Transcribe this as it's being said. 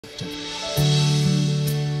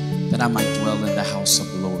that I might dwell in the house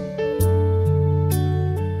of the Lord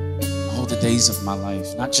all the days of my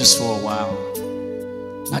life, not just for a while,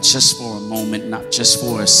 not just for a moment, not just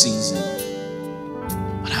for a season,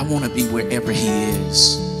 but I want to be wherever He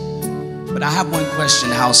is. But I have one question,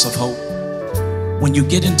 House of Hope. When you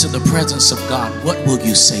get into the presence of God, what will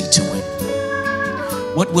you say to Him?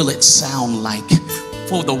 What will it sound like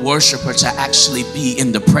for the worshiper to actually be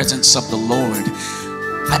in the presence of the Lord?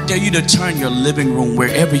 I dare you to turn your living room,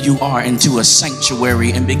 wherever you are, into a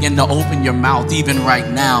sanctuary and begin to open your mouth even right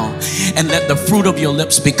now and let the fruit of your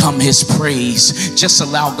lips become His praise. Just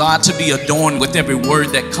allow God to be adorned with every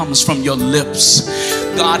word that comes from your lips.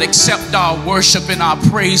 God, accept our worship and our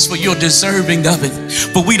praise, for You're deserving of it.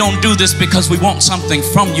 But we don't do this because we want something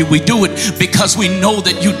from You. We do it because we know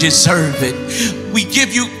that You deserve it. We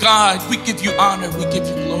give You, God, we give You honor, we give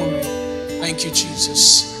You glory. Thank You,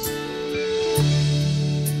 Jesus.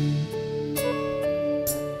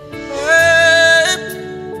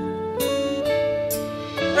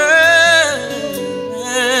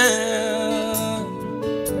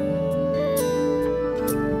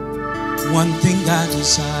 One thing I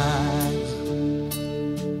desire,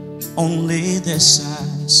 only this I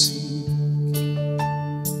seek,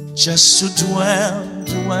 just to dwell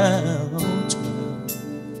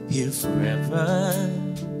here forever.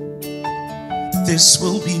 This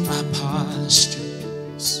will be my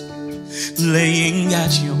postures, laying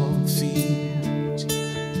at Your feet.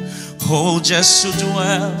 Oh, just to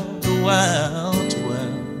dwell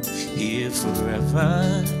here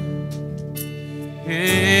forever.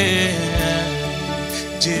 Yeah.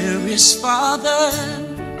 Dearest Father,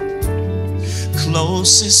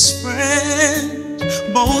 closest friend,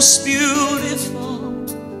 most beautiful,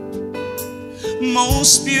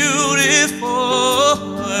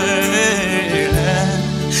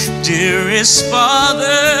 yeah. Dearest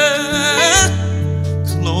Father,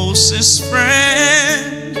 closest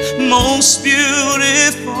friend, most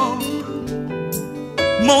beautiful,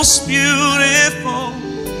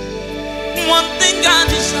 one thing I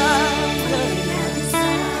desire,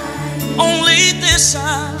 only this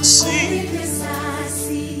I seek,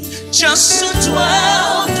 just to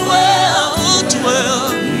dwell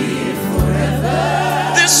here forever.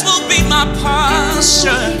 This will be my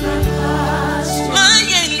posture,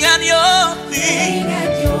 laying at Your feet.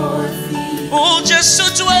 Oh, just to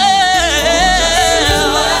dwell.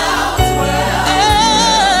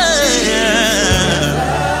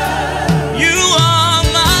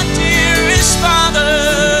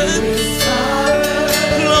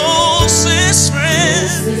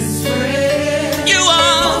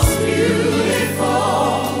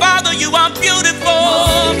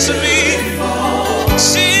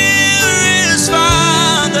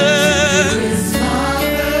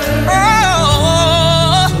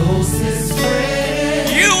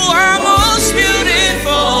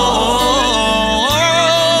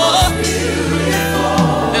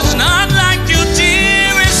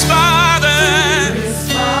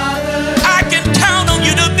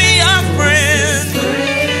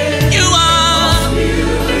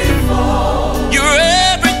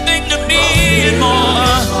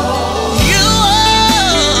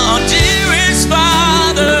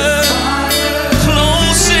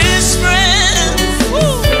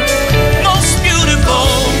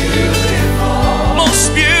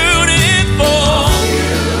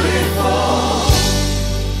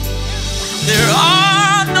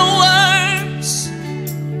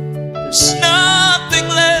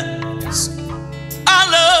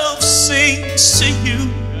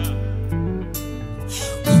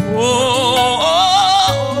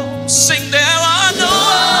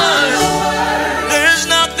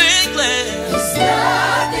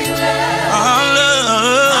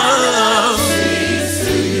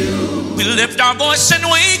 Our voice and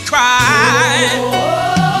we cry.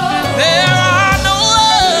 There are no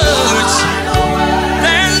words.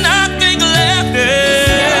 There's nothing left.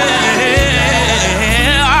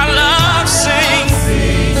 Our love sings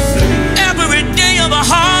every day of a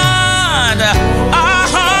heart.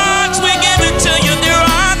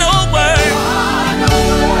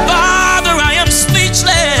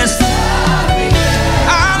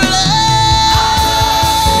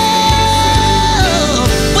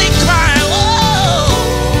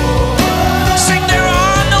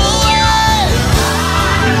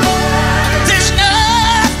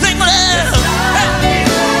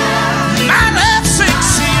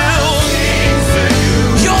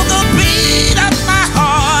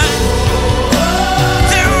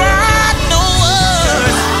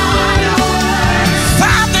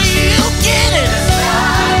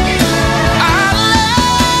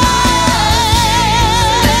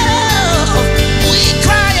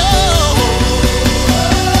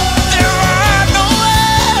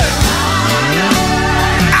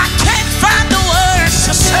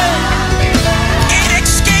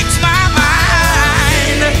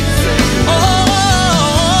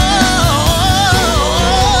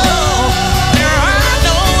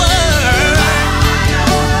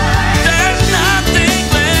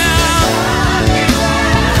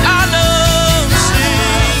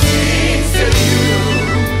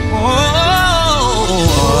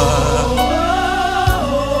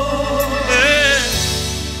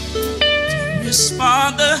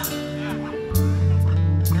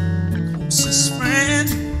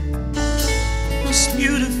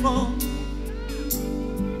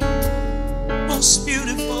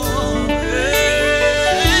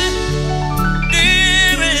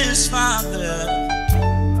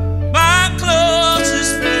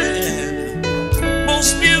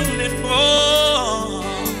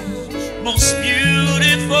 most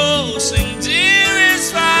beautiful. Sing,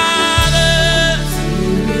 dearest Father,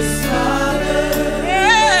 dearest Father,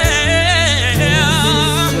 yeah,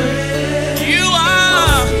 you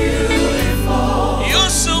are beautiful. You're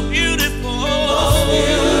so beautiful.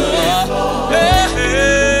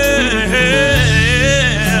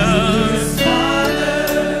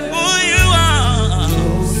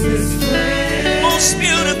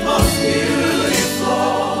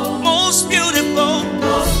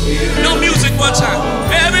 No music one time.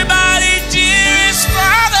 Everybody, dearest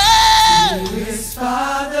Father, dearest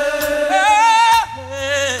Father,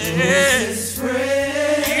 dearest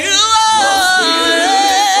friend, you are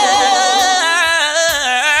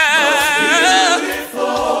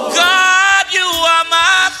beautiful. God, you are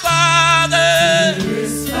my Father,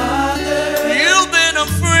 dearest Father. You've been a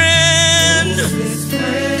friend.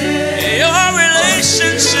 Your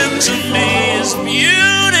relationship to me is beautiful.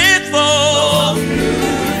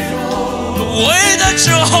 The way that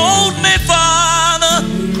you hold me, Father,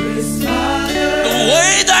 the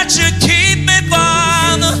way that you keep me,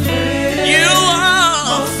 Father, you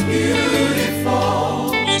are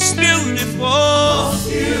most beautiful.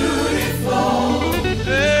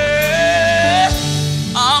 Hey,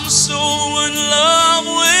 I'm so in love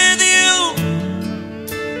with you.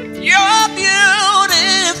 You're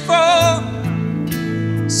beautiful,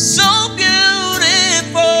 so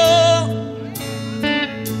beautiful.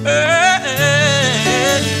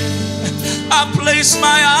 Hey, I place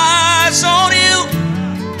my eyes on you,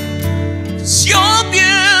 'cause you're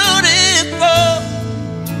beautiful,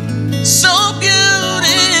 so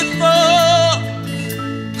beautiful.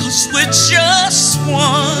 'Cause with just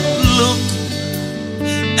one look,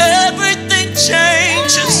 everything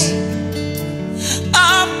changes.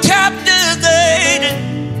 I'm captivated.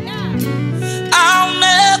 I'll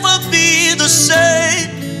never be the same.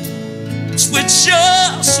 'Cause with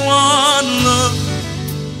just one look,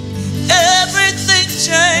 everything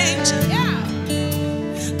changes.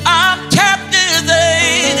 I'm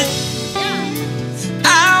captivated.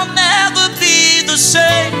 I'll never be the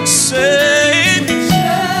same.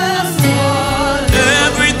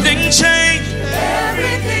 Everything changes.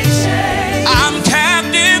 I'm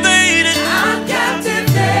captivated.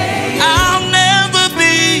 I'll never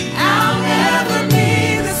be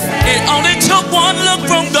the same. It only took one look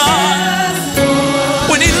from God.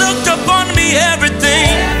 When He looked upon me, everything.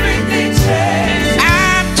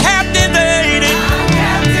 I'm captivated.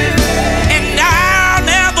 And I'll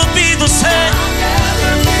never be the same.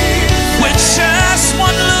 With just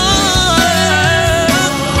one look,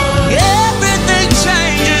 everything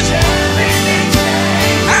changes.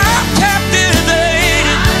 I'm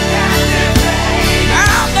captivated.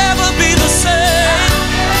 I'll never be the same.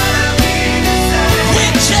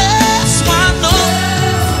 With just one look,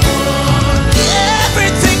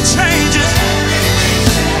 everything changes.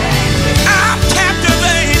 I'm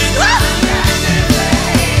captivated.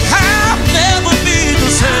 I'll never be the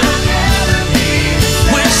same.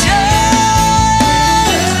 With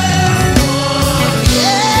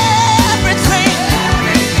everything,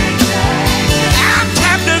 I'm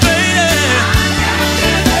captivated.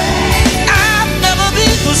 I'll never be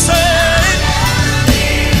the same.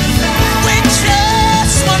 With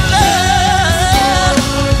just one look,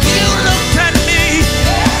 you looked at me,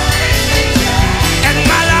 and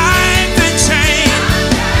my life been changed.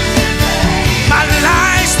 My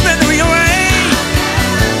life's been rearranged.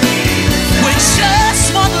 With just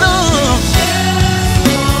one look,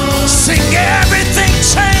 sing, everything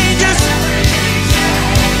changes.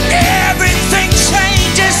 Everything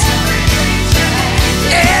changes.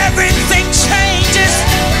 Everything changes.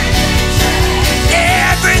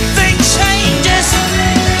 Everything changes.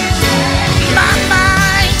 My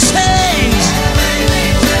mind changed.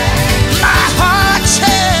 My heart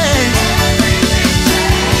changed.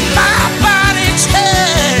 My body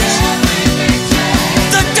changed.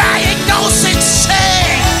 The diagnosis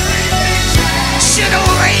changed. Should have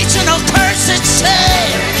raged and a curse it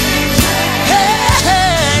changed.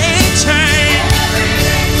 Hey, change.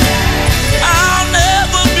 I'll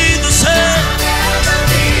never be the same.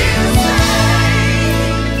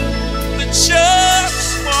 With just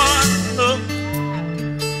one look,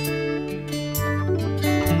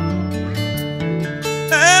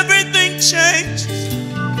 everything changes.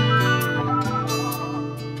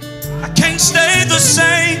 I can't stay the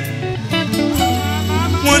same.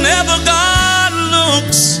 Whenever God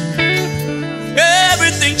looks,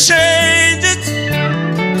 everything changes.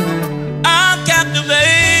 I'm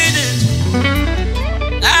captivated.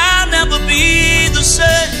 I'll never be the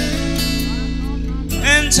same.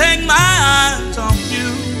 And take my eyes off you,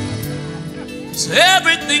 'cause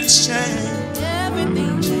everything's changed.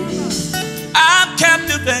 Everything changes.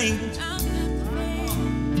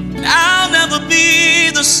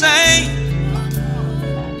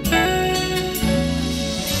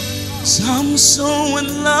 so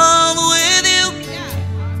in love with you.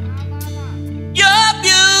 You're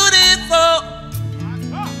beautiful,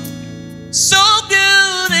 so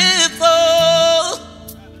beautiful.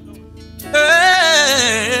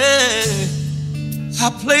 Hey, I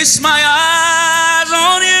place my eyes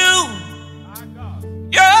on you.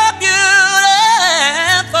 You're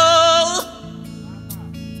beautiful.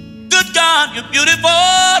 Good God, you're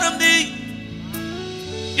beautiful to me.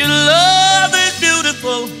 Your love is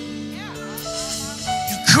beautiful.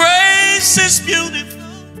 Your grace is beautiful.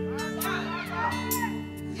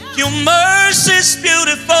 Your mercy is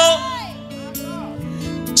beautiful.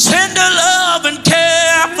 Tender love and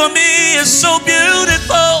care for me is so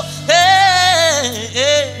beautiful. Hey,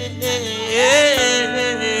 hey,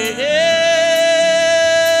 hey, hey, hey.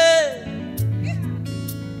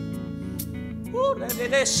 Ooh,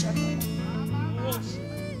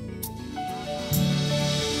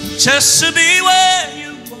 just to be where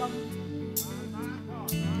you are,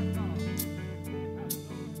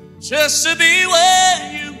 just to be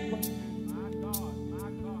where you are.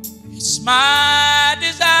 It's my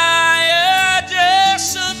desire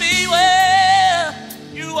just to be where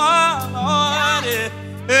you are, Lord.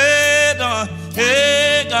 Hey, God,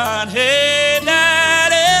 hey, God, hey,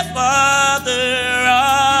 Daddy, Father,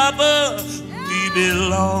 Abba, we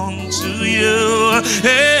belong to you.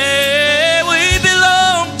 Hey, we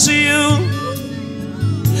belong to you.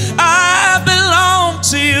 I belong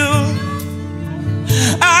to you.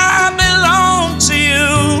 I belong to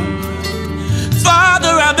you. Father,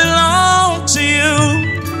 I belong to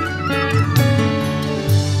you.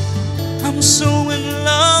 I'm so in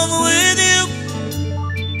love with you.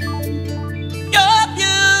 You're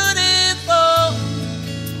beautiful,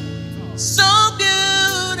 so